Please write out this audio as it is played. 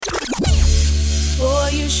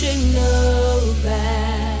you should know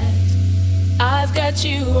that I've got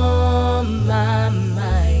you on my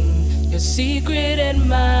mind, your secret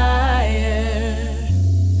admirer.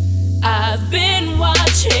 I've been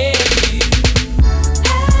watching you.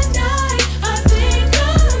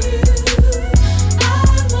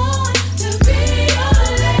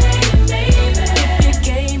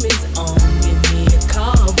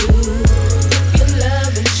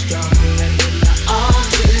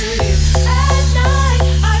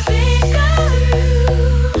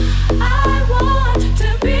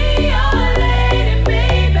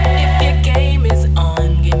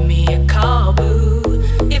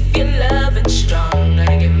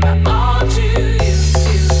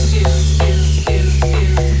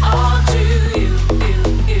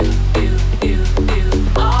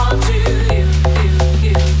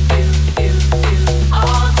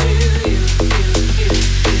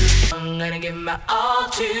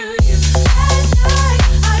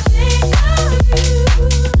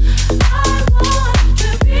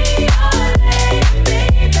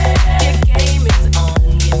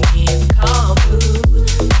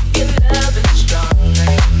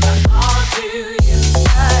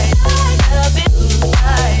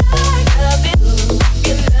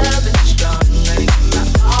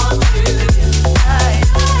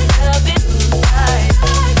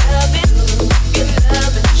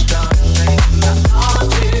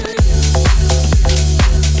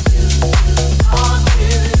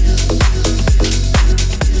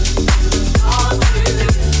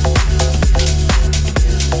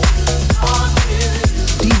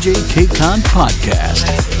 K-Con Podcast.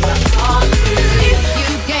 If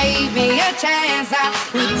you gave me a chance, I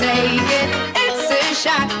would take it. It's a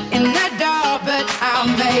shot in the dark, but I'll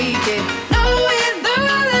make it. Knowing the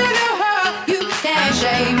little heart, you can't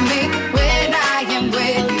shame me. When I am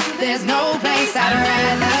with you, there's no place I'd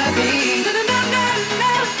rather be. No, no, no, no,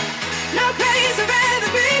 no, no place I'd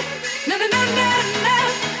rather be. No, no, no, no, no,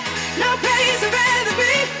 no place I'd rather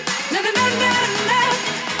be. No, no, no, no, no,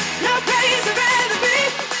 no place I'd rather be.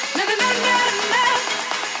 No, no, no, no, no,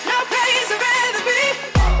 no place I'd rather be.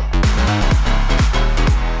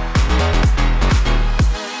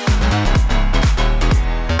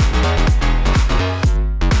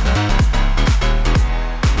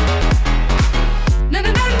 No,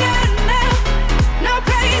 no, no, no, no, no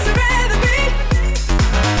place I'd rather be.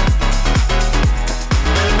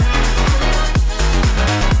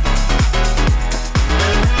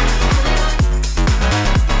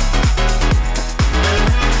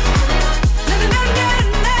 No, no, no,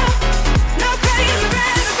 no, no, no place I'd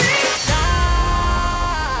rather be.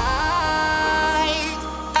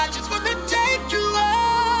 I just wanna take you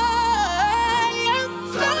higher.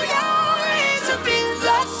 Throw your hands up in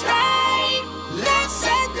the sky. Let's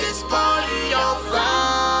set this party on fire.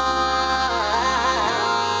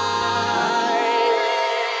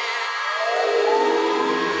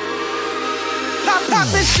 Pop, pop,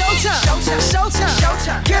 it's showtime. Showtime.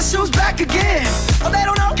 Showtime. Guess who's back again? Oh, they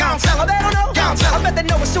don't know. Gon' tell 'em. They don't know. Gon' tell 'em. I bet they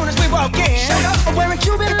know as soon as we walk in. I'm wearing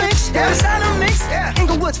Cuban links, designer mix,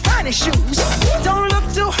 Inglewood's finest shoes. Don't look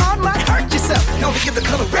too hard, might hurt yourself. Know to give the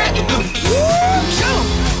color red and blue. Shoot.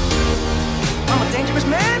 I'm a dangerous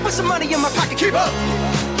man with some money in my pocket. Keep up.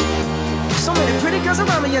 So many pretty girls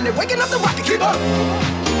around me and they're waking up the rocket. Keep up.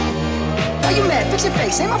 Why you mad? Fix your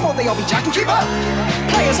face. Ain't my fault they all be jocking. Keep up.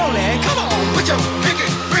 Players only. Come on. Put your pinky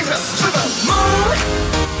rings up to the Moon.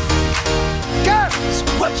 Girls,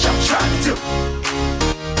 what y'all trying to do?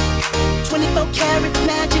 24 karat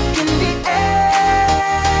magic in the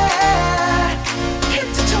air. Head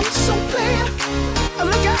to toe, so clear.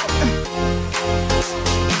 Look out.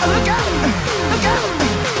 Look out. Look out.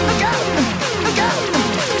 Look out. Look out.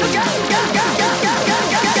 Look out.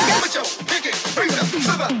 Put your pinky rings up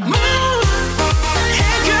to the Moon.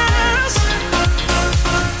 Hey girls,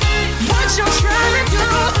 what y'all trying to do?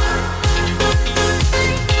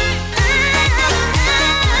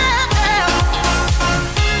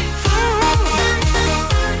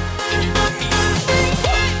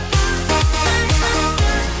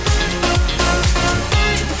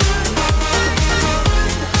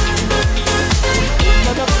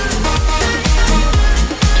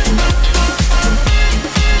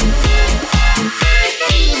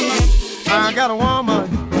 I got a woman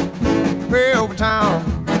way over town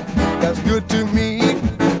that's good to me.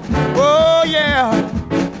 Oh yeah,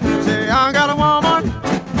 say I got a woman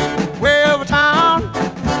way over town,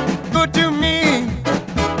 good to me.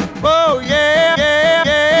 Oh yeah, yeah,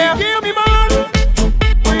 yeah. Give me money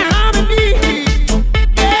when I'm in need.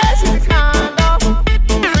 Yes, it's the kind of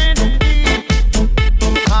friend you need.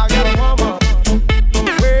 I got a woman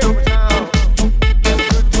way over town that's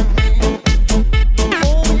good to me. Oh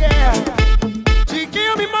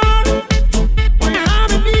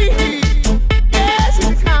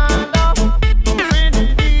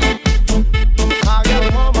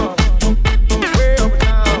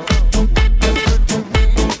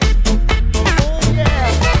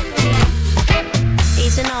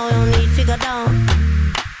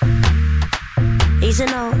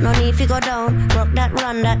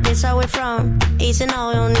this how we from. Easy now,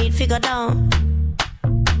 you don't need figure down.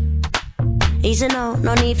 Easy now,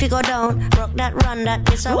 no need figure down. Rock that, run that,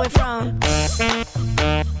 this how we from.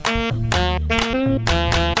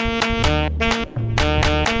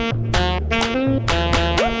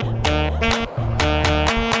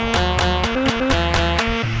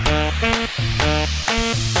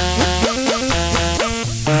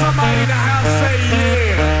 Somebody in the house say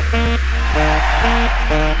yeah.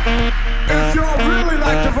 If y'all really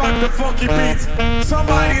like to rock the funky beats,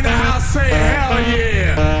 somebody in the house say hell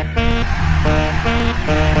yeah.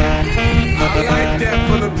 I like that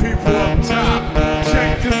for the people up top.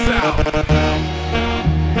 Check this out.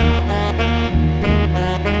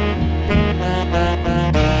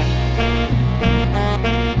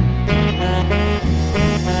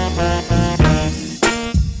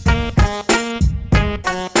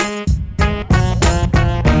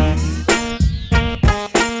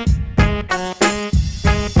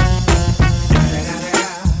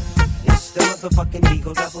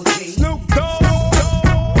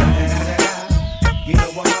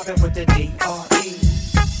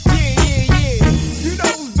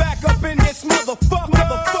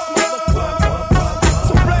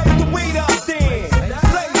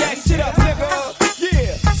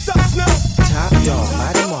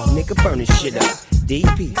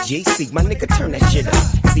 GC, my nigga, turn that shit up.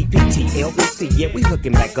 CPT, LBC, yeah, we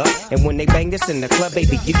hooking back up. And when they bang this in the club,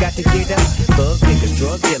 baby, you got to get up. Thug niggas,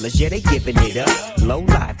 drug dealers, yeah, they giving it up. Low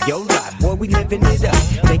life, yo life, boy, we living it up.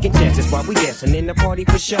 Taking chances while we dancing in the party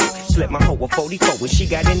for sure. Slip my hoe a 44 when she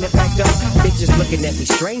got in the back door. Bitches looking at me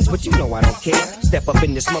strange, but you know I don't care. Step up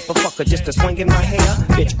in this motherfucker just to swing in my hair.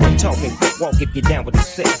 Bitch, quit talking, quit walk if you're down with the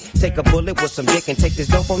set. Take a bullet with some dick and take this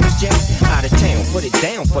dope on this jet. Out of town, put it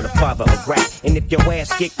down for the father of rap. And if your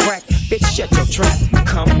ass get cracked, bitch, shut your trap.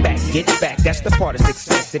 Come back, get back, that's the part of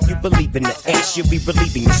success. If you believe in the ass, you'll be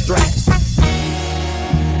relieving the stress.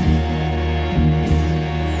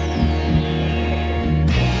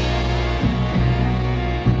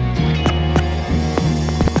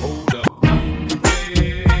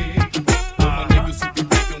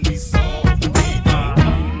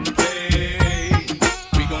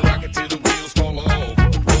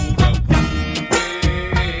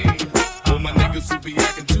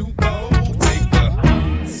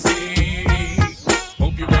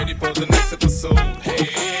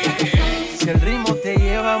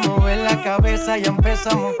 Ya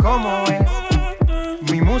empezamos como es.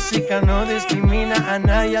 Mi música no discrimina a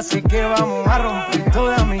nadie, así que vamos a romper.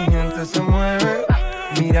 Toda mi gente se mueve.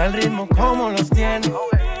 Mira el ritmo como los tiene.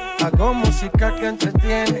 Hago música que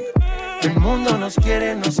entretiene. El mundo nos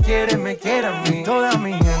quiere, me quiere a mí. Toda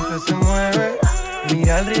mi gente se mueve.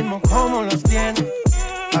 Mira el ritmo como los tiene.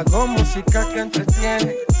 Hago música que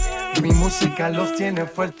entretiene. Mi música los tiene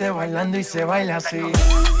fuerte bailando y se baila así.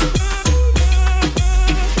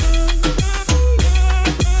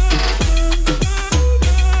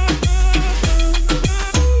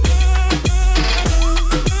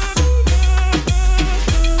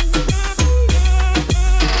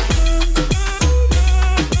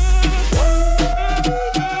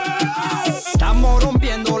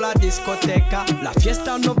 La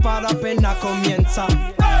fiesta no para, apenas comienza.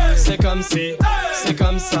 C'est comme si, c'est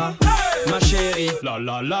comme ça, ma chérie. La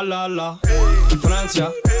la la la la.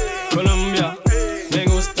 Francia, Colombia, me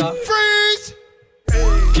gusta. Freeze!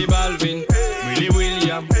 Y Balvin, Willy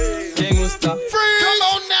William, me gusta. Freeze! Come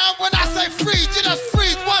on now, when I say freeze, you just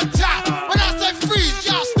freeze one time. When I say freeze,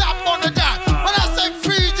 y'all stop on the dime. When I say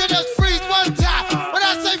freeze, you just freeze one time. When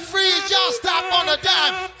I say freeze, y'all stop on the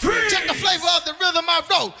dime. Freeze! Check the flavor of the rhythm I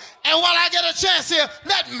wrote. And while I get a chance here,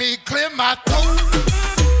 let me clear my throat.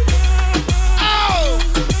 Oh!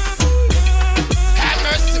 Have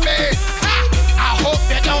mercy, baby. Ha! I hope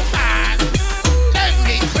they don't mind. Let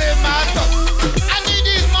me clear my throat. I need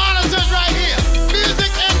these monitors right here.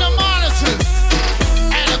 Music and the monitors.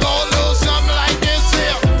 And it go a little something like this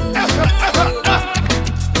here.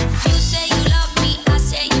 You say you love me, I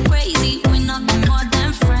say you're crazy. We're nothing more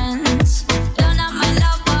than friends. You're not my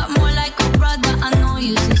love, but more like a brother. I know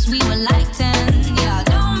you since we were like 10. Yeah,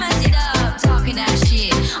 don't mess it up, talking that shit.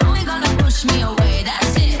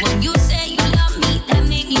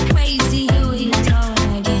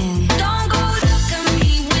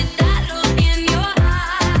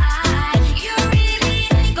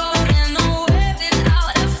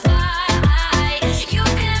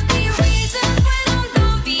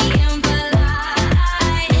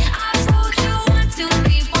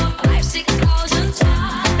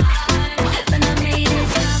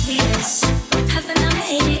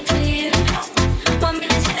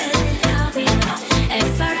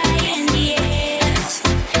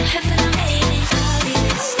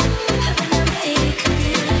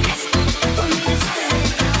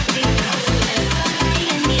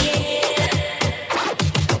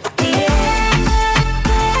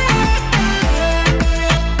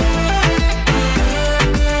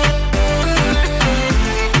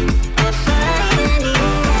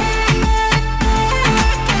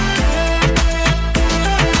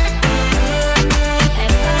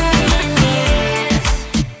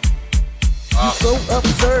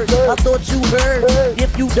 thought you heard.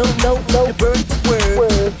 If you don't know, the bird's the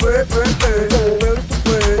word. Bird, bird, bird. Bird is the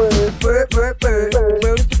word. Bird, bird, bird.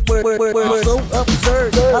 Bird is the word. So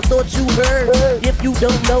absurd. I thought you heard. If you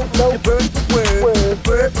don't know, the bird's the word.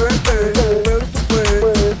 Bird, bird, bird. Bird is the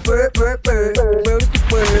word. Bird, bird, bird. Bird is the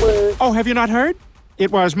word. Oh, have you not heard?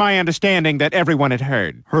 It was my understanding that everyone had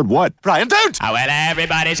heard. Heard what? Brian, don't! Oh, well,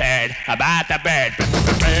 everybody's heard about the bird.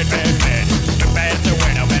 Bird, bird, bird. The bird's a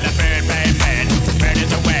word. Oh, well, a bird, bird, bird. Bird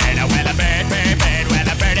is a word. Oh, well, a bird, bird, bird. Well,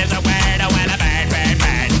 a bird is a word. Oh, well, a bird, bird,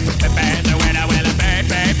 bird. The bird's a word. Oh, well, a bird,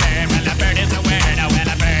 bird, bird. Well, a bird is a word. Oh, well,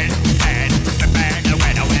 a bird, bird. The bird's a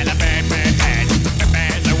word. Oh, well, a bird, bird, bird. The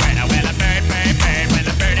bird's a word. Oh, well, a bird, bird, bird. Well,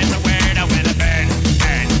 a bird is a word. Oh, well, a bird,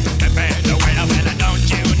 bird. The bird's a word. Oh, well, don't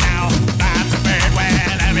you know about the bird? Well,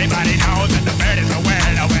 everybody knows that the bird is a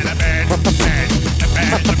word. Oh, well, a bird, bird. The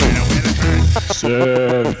bird's a word. Oh, well,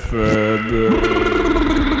 a bird.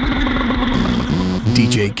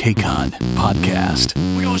 DJ K-Con Podcast.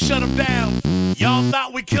 We gonna shut him down. Y'all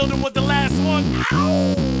thought we killed him with the last one?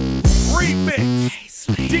 Remix.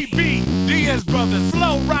 DB, Diaz Brothers,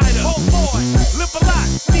 Flow Rider, Whole Boy, Lip a Lot,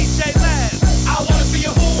 DJ Laz. I wanna see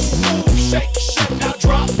you move, shake, shake, now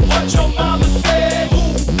drop what your mama said.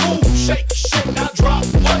 Move, shake, shake, now drop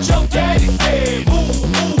what your daddy said.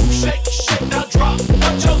 Move, shake, shake, now drop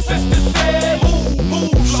what your sister said.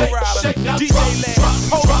 Move, shake, shake, now drop.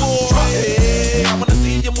 Hey, I wanna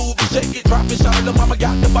see you move and shake it, drop it, shout it. The mama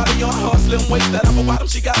got the body on her slim waist, that upper bottom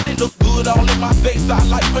she got it look good all in my face. I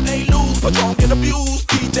like when they lose, but drunk and abused.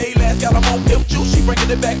 DJ Last got them on pimp juice, she bringing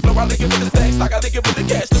it back, blow out nigga with the stacks, like I nigga with the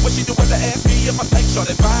cash. Then what she do with the ask me if I think short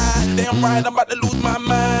and fine. Damn right, I'm about to lose my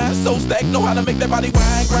mind. So stack, know how to make that body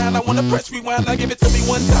wine grind. I wanna press rewind, now give it to me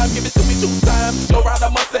one time, give it to me 2 times. Slow ride, I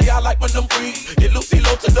must say I like when them freeze. Get loosey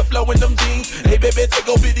low to the flow in them jeans. Hey baby, take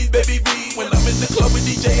over these baby B. When I'm in the club with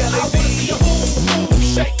DJ LAZ. I wanna see you move,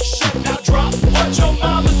 shake, shake, now drop what your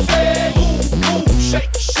mama said. Move,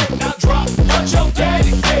 shake, shake, now drop what your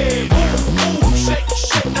daddy said. Move, shake,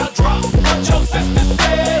 shake, now drop what your sister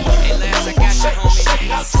said. Move, shake, shake,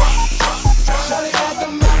 now drop. Shawty got the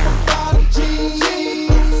microphone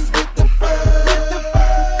jeans with the fur.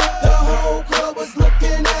 The whole club was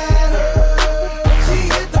looking at her. She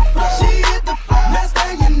hit the floor. Next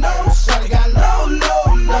thing you know, shawty got low.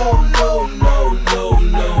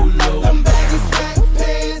 Them baggy sweat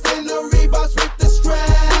pants and the Reeboks with the strap.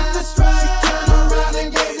 She turned around and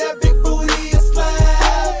gave that big booty a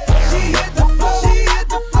slap. She hit the floor.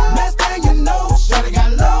 Next thing you know, shawty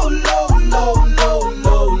got low.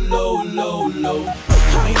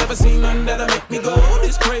 I ain't never seen nothing that'll make me go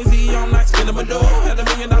this crazy all night, spinning my dough. Had $1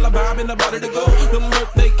 million vibe in the body to go. Them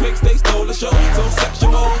birthday cakes, they stole the show. So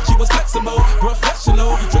sexual, she was flexible,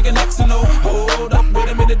 professional, drinking Xano. Hold up, wait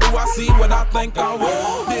a minute, do I see what I think I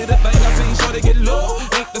will? Did a thing I seen, sure to get low.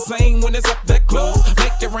 Ain't the same when it's up that close.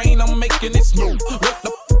 Make it rain, I'm making it snow. What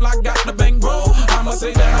the I got the bang bro. I'ma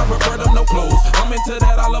say that I prefer them no clothes. I'm into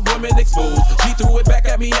that, I love women exposed. She threw it back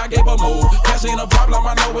at me, I gave her more. Cash ain't a problem,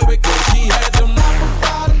 I know where it goes. She had them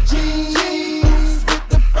bottom jeans with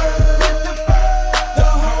the fur. The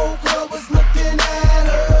whole club was looking at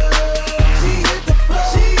her. She hit the floor.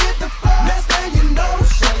 Next thing you know,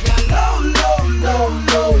 she got low.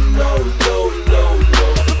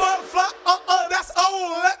 The butterfly, that's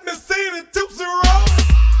old. Let me see the Tootsie Roll.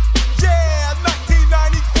 Yeah,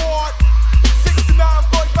 1994. 69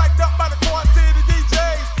 boys backed up by the quartet of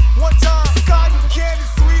DJs. One time, cotton candy,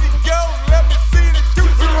 sweet and gold. Let me see the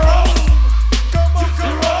Tootsie Roll. Come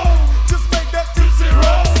on, just make that Tootsie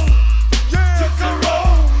Roll. Yeah, Tootsie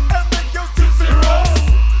Roll. And make your Tootsie Roll.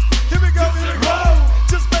 Here we go,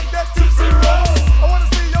 just make that Tootsie Roll. I wanna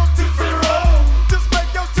see your Tootsie Roll. Just make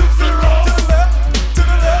your Tootsie Roll. To the left, to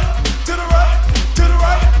the left, to the right, to the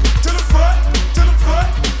right, to the front, to the front,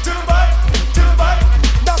 to the right, to the right.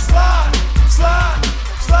 Now slide, slide,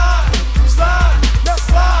 slide, slide. Now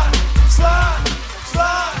slide, slide,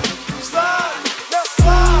 slide, slide. Now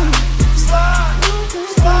slide, slide,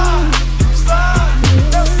 slide, slide.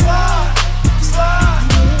 Now slide, slide,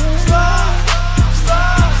 slide,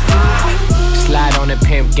 slide. Slide on the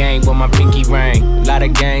pimp gang with my pinky ring. Lot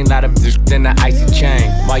of gang, lot of in the icy chain.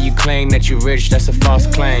 While you claim that you rich, that's a false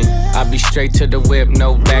claim. I be straight to the whip,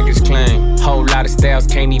 no baggage claim. Whole lot of styles,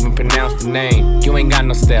 can't even pronounce the name. You ain't got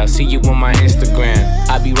no style, see you on my Instagram.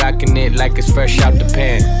 I be rocking it like it's fresh out the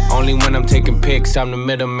pan. Only when I'm taking pics, I'm the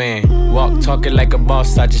middleman. Walk talking like a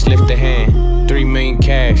boss, I just lift a hand. 3 million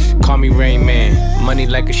cash, call me Rain Man. Money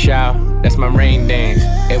like a shower, that's my rain dance.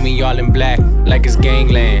 And we all in black, like it's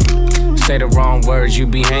gangland. Say the wrong words, you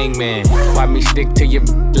be hangman. Why me stick to you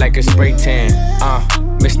like a spray tan?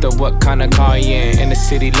 Mr. What kind of car you in? In the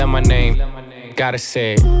city, love my name. gotta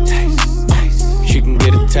say it. Taste, taste. She can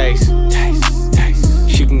get a taste. Taste, taste.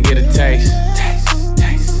 She can get a taste. Taste,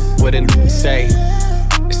 taste. What a say?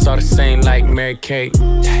 It's all the same like Mary Kate.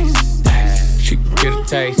 Taste, taste. She can get a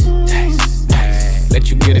taste. Taste, taste. Let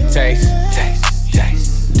you get a taste. Taste,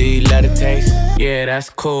 taste. Do you love the taste? Yeah, that's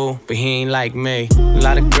cool, but he ain't like me. A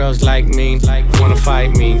lot of girls like me, wanna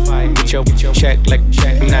fight me. Get your check like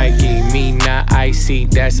Nike. Me not icy,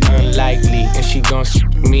 that's unlikely. And she gon'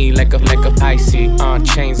 me like a icy.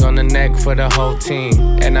 Chains on the neck for the whole team.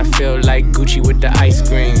 And I feel like Gucci with the ice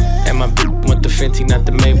cream. And my bitch want the Fenty, not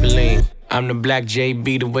the Maybelline. I'm the black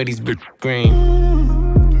JB, the way these bitch green.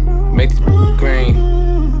 Make this green.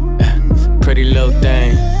 Pretty little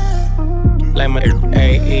thing. Like my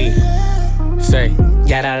AE. Say,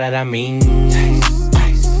 yada I mean. Taste,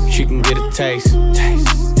 taste. She can get a taste.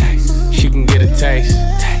 Taste, taste. She can get a taste.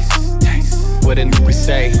 Taste, taste. What a nigga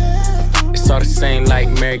say? It's all the same like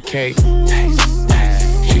Mary Kate. Taste,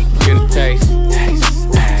 taste. She can get a taste.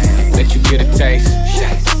 Taste, taste. Let you get a taste.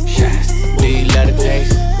 Do you love the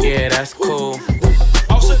taste? Yeah, that's cool.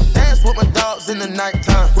 Also dance with my dogs in the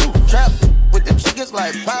nighttime. Trap with the chickens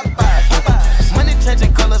like Popeye. Money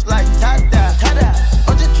changing colors like tie-dye.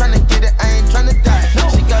 I'm just tryna get it, I ain't tryna die.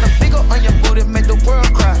 She got a big ol' on your booty, make the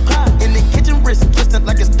world cry. In the kitchen, wrist twisted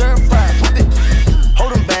like it's stir fry.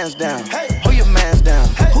 Hold them bands down, hold your mans down.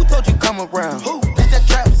 Who told you come around? It's that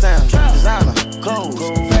trap sound. Designer, clothes,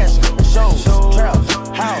 fashion, shows, trap,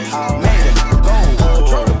 house, made it, gold.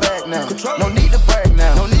 Control the bag now, no need to brag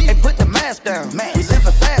now. Hey, put the mask down, we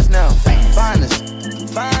living fast now.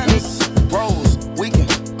 Finest, rose, weekend,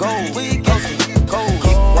 gold, coasting,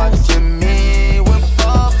 keep watching me when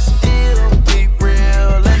Bob still be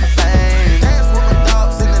real and fame. Dance with my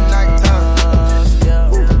dogs in the nighttime.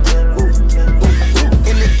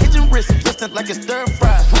 In the kitchen, wrist twisted like it's stir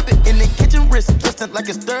fry. Whip it in the kitchen, wrist twisted like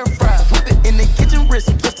it's stir fry. Whip it in the kitchen, wrist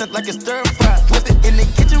twisted like it's stir fry. Whip it in the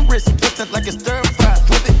kitchen, wrist twisted like it's stir fry.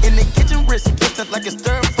 Whip it in the kitchen, wrist twisted like it's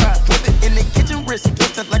stir fry. Whip it in the kitchen, wrist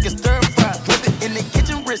twisted like it's stir fry. Whip it in the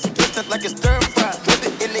kitchen, wrist twisted like it's stir fry. Whip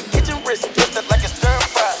it in the kitchen, wrist twisted like it's stir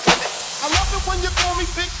fry. I love it when you call me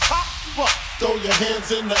Big Papa. Throw your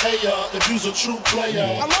hands in the air if you's a true player.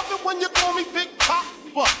 I love it when you call me Big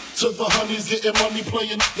Papa. To the honeys getting money,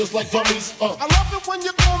 playing just like dummies. I love it when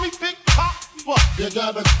you call me Big Papa. You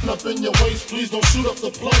got a up in your waist, please don't shoot up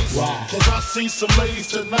the place. Wow. Cause I see some ladies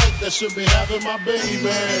tonight that should be having my baby.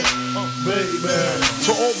 Baby.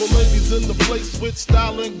 To all the ladies in the place with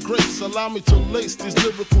style and grace, allow me to lace these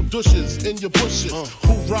lyrical douches in your bushes.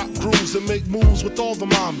 Who rock grooves and make moves with all the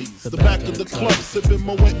mommies. The back of the club, sipping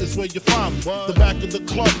Moet is where you find me. The back of the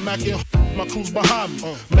club, macking my crew's behind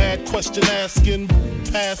me. Mad question asking,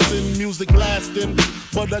 passing, music blasting.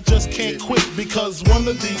 But I just can't quit because one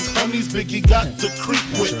of these honeys Biggie got to creep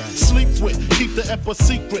with, sleep with, keep the ep a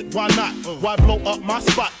secret. Why not? Why blow up my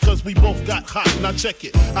spot? Cause we both got hot. Now check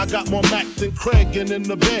it. I got more Mac than Craig and in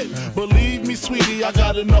the bed. Believe me, sweetie, I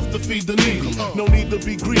got enough to feed the needy. No need to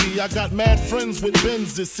be greedy. I got mad friends with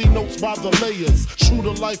Benzes. See notes by the layers. True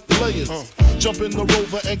to life players. Jump in the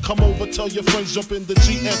Rover and come over. Tell your friends jump in the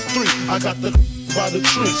GS3. I got the by the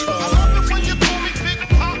tree. I love it when you call me Big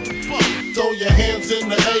Papa. Throw your hands in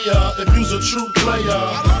the air if you's a true player.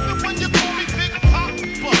 I love it when you call me Big Papa.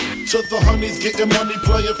 To the honeys getting money,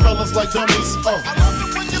 playing fellas like dummies. I love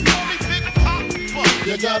it when you call me Big Papa.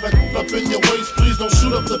 You got a up in your waist, please don't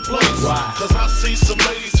shoot up the place. Wow. Cause I see some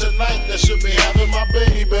ladies tonight that should be having my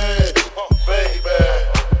baby. Baby.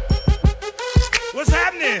 What's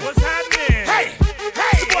happening? What's happening? Hey,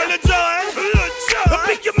 it's your boy Lil Jon.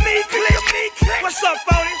 Pick your me click. What's up,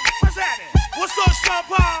 Phony? What's happening? What's up, Sean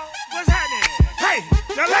Paul? What's happening? Hey,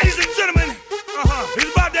 now ladies and gentlemen,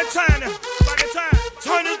 it's about that time now.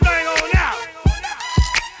 Turn this thing on out.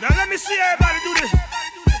 Now let me see everybody do this.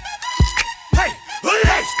 Hey,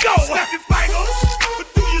 let's go. Snap your fingers, but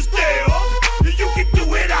do you still? You can do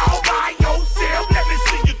it all by yourself. Let me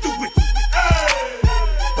see you do it.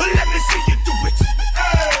 Let me see you do it.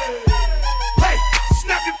 Hey,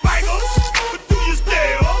 snap your fingers, but do you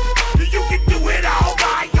still? You can do it all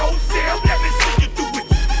by yourself. Let me see you do it.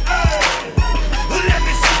 Let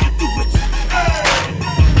me see you do it.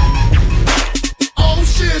 Oh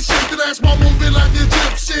shit, shake that ass while moving like a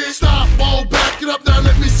gypsy. Stop, won't back it up now,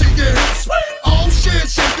 let me see your hips. Oh shit,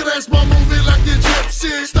 shake that ass while moving like a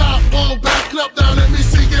gypsy. Stop, won't back it up now, let me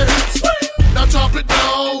see your hips. Now drop it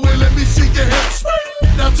low and let me see your hips.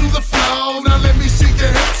 Now to the floor, now let me see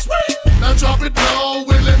your hips. Now drop it low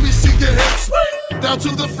and let me see your hips. Down to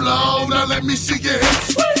the floor, now let me see your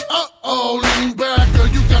hips. Uh-oh, lean back, girl,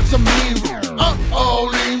 you got some mean.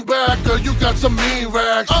 Uh-oh, lean back, girl, you got some mean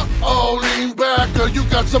rags. Uh-oh, lean back, girl, you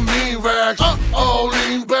got some mean rags. Uh-oh,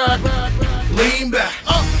 lean back. Lean back.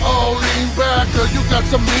 Uh-oh, lean back. Girl, you got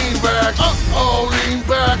some mean rags. Uh-oh, lean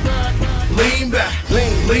back. Lean back.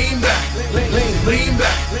 Lean back. Lean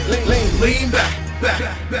back. Lean back.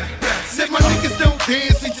 Said my niggas don't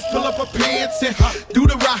dance, they just pull up a pants and do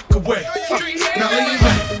the rock away. Now lean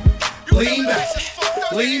back. Lean back.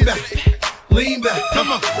 Lean back. Lean back,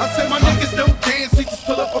 come on. I said my niggas don't dance, they just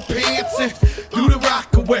pull up a pants and do the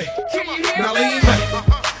rock away. Now lean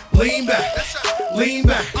back, lean back, lean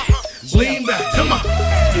back, lean back, come on.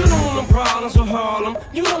 You don't want no problems with Harlem.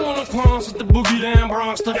 You don't want no clones with the boogie down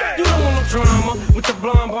Bronxter. You don't want no drama with the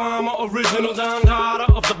blonde bomber, original Don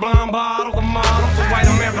Dada of the blonde bottle, the model for white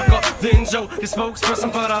America. Then Joe, the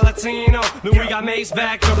spokesperson for the Latino. Then we got Mace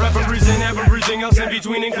back to represent everything else in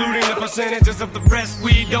between, including the percentages of the rest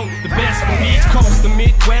we don't. The best from each coast, the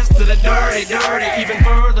Midwest to the dirty, even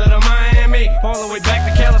further to Miami, all the way back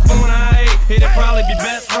to California. It'd probably be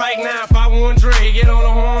best right now if I want Dre get on the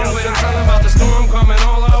horn with him, tell him about the storm coming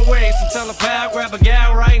all our way. So tell a pal, grab a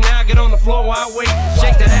gal right now, get on the floor while I wait.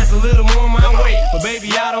 Shake that ass a little more my way, but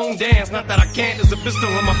baby I don't dance, not that I can't. There's a pistol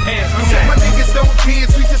in my pants. Come on. My niggas don't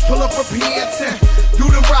dance, we just pull up a pants and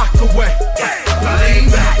do the rock away.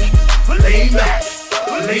 Lean back, lean back,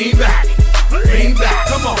 lean back, lean back.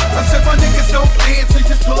 Come on. I said my niggas don't dance, we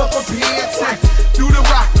just pull up a pants and do the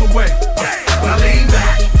rock away. Lean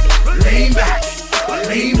back, lean back,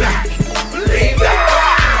 lean back, lean back.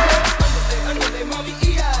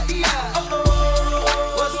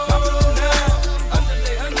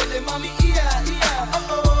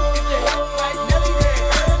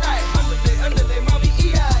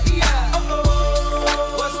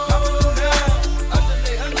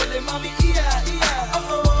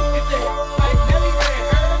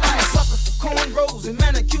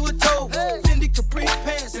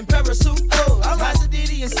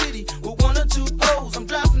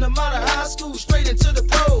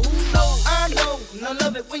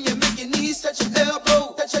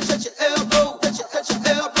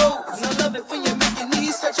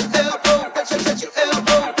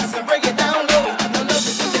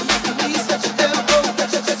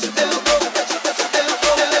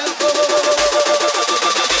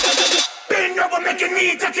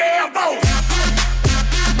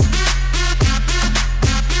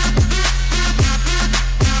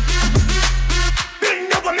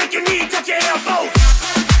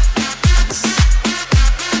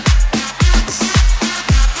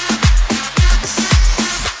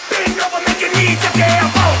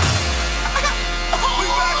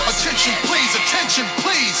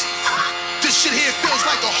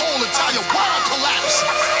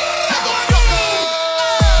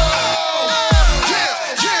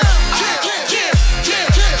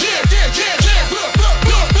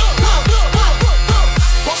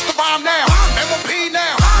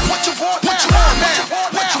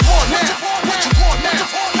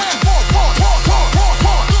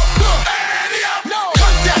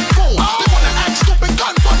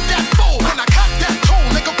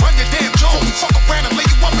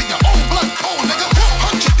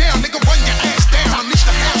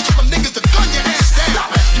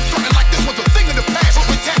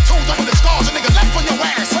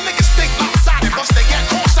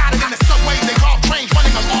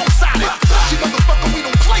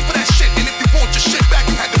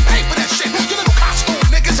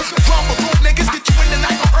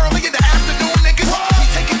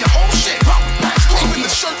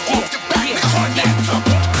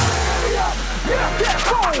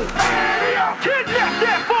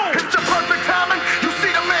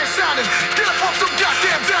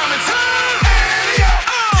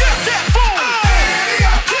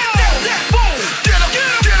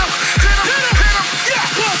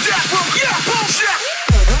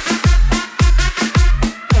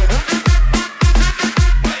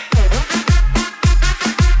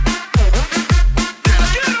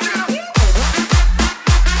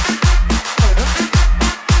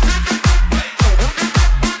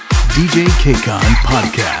 DJ K-Con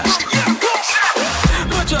Podcast.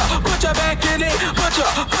 Put your back in it. Put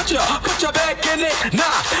your back in it.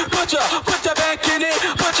 Nah. Put your back in it.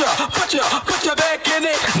 Put your back in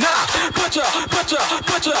it. Nah. Put your back in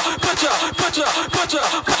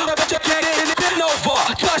it. Bend over.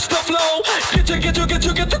 Touch the flow.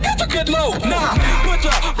 Get low. Nah.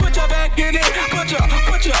 Put your back in it. Put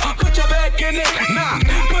your back in it. Nah.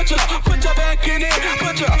 Put your back in it.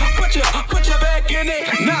 Put your back in it.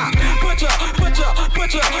 Nah. Put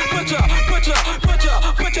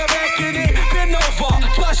your back in it. Bend over.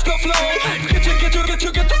 Touch the flow. Get you.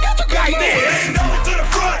 Right there. Bend over to the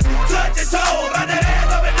front. Touch your toes. Run that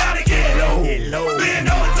ass up and down again. Bend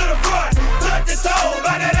over to the front. Touch your toes.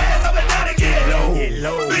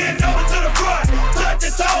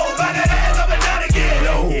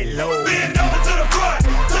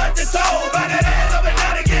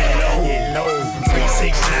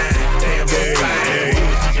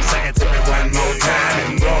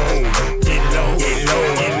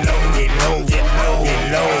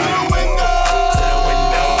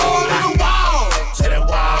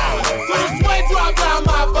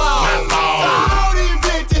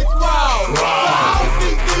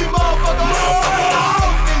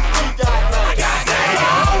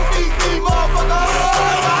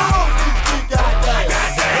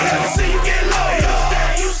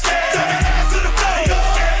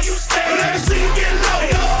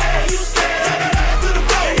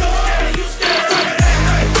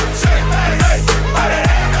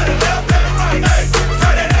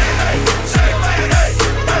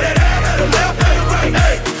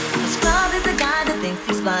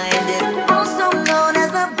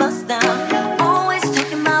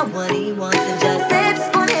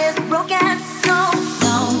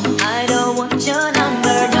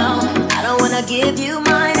 give you my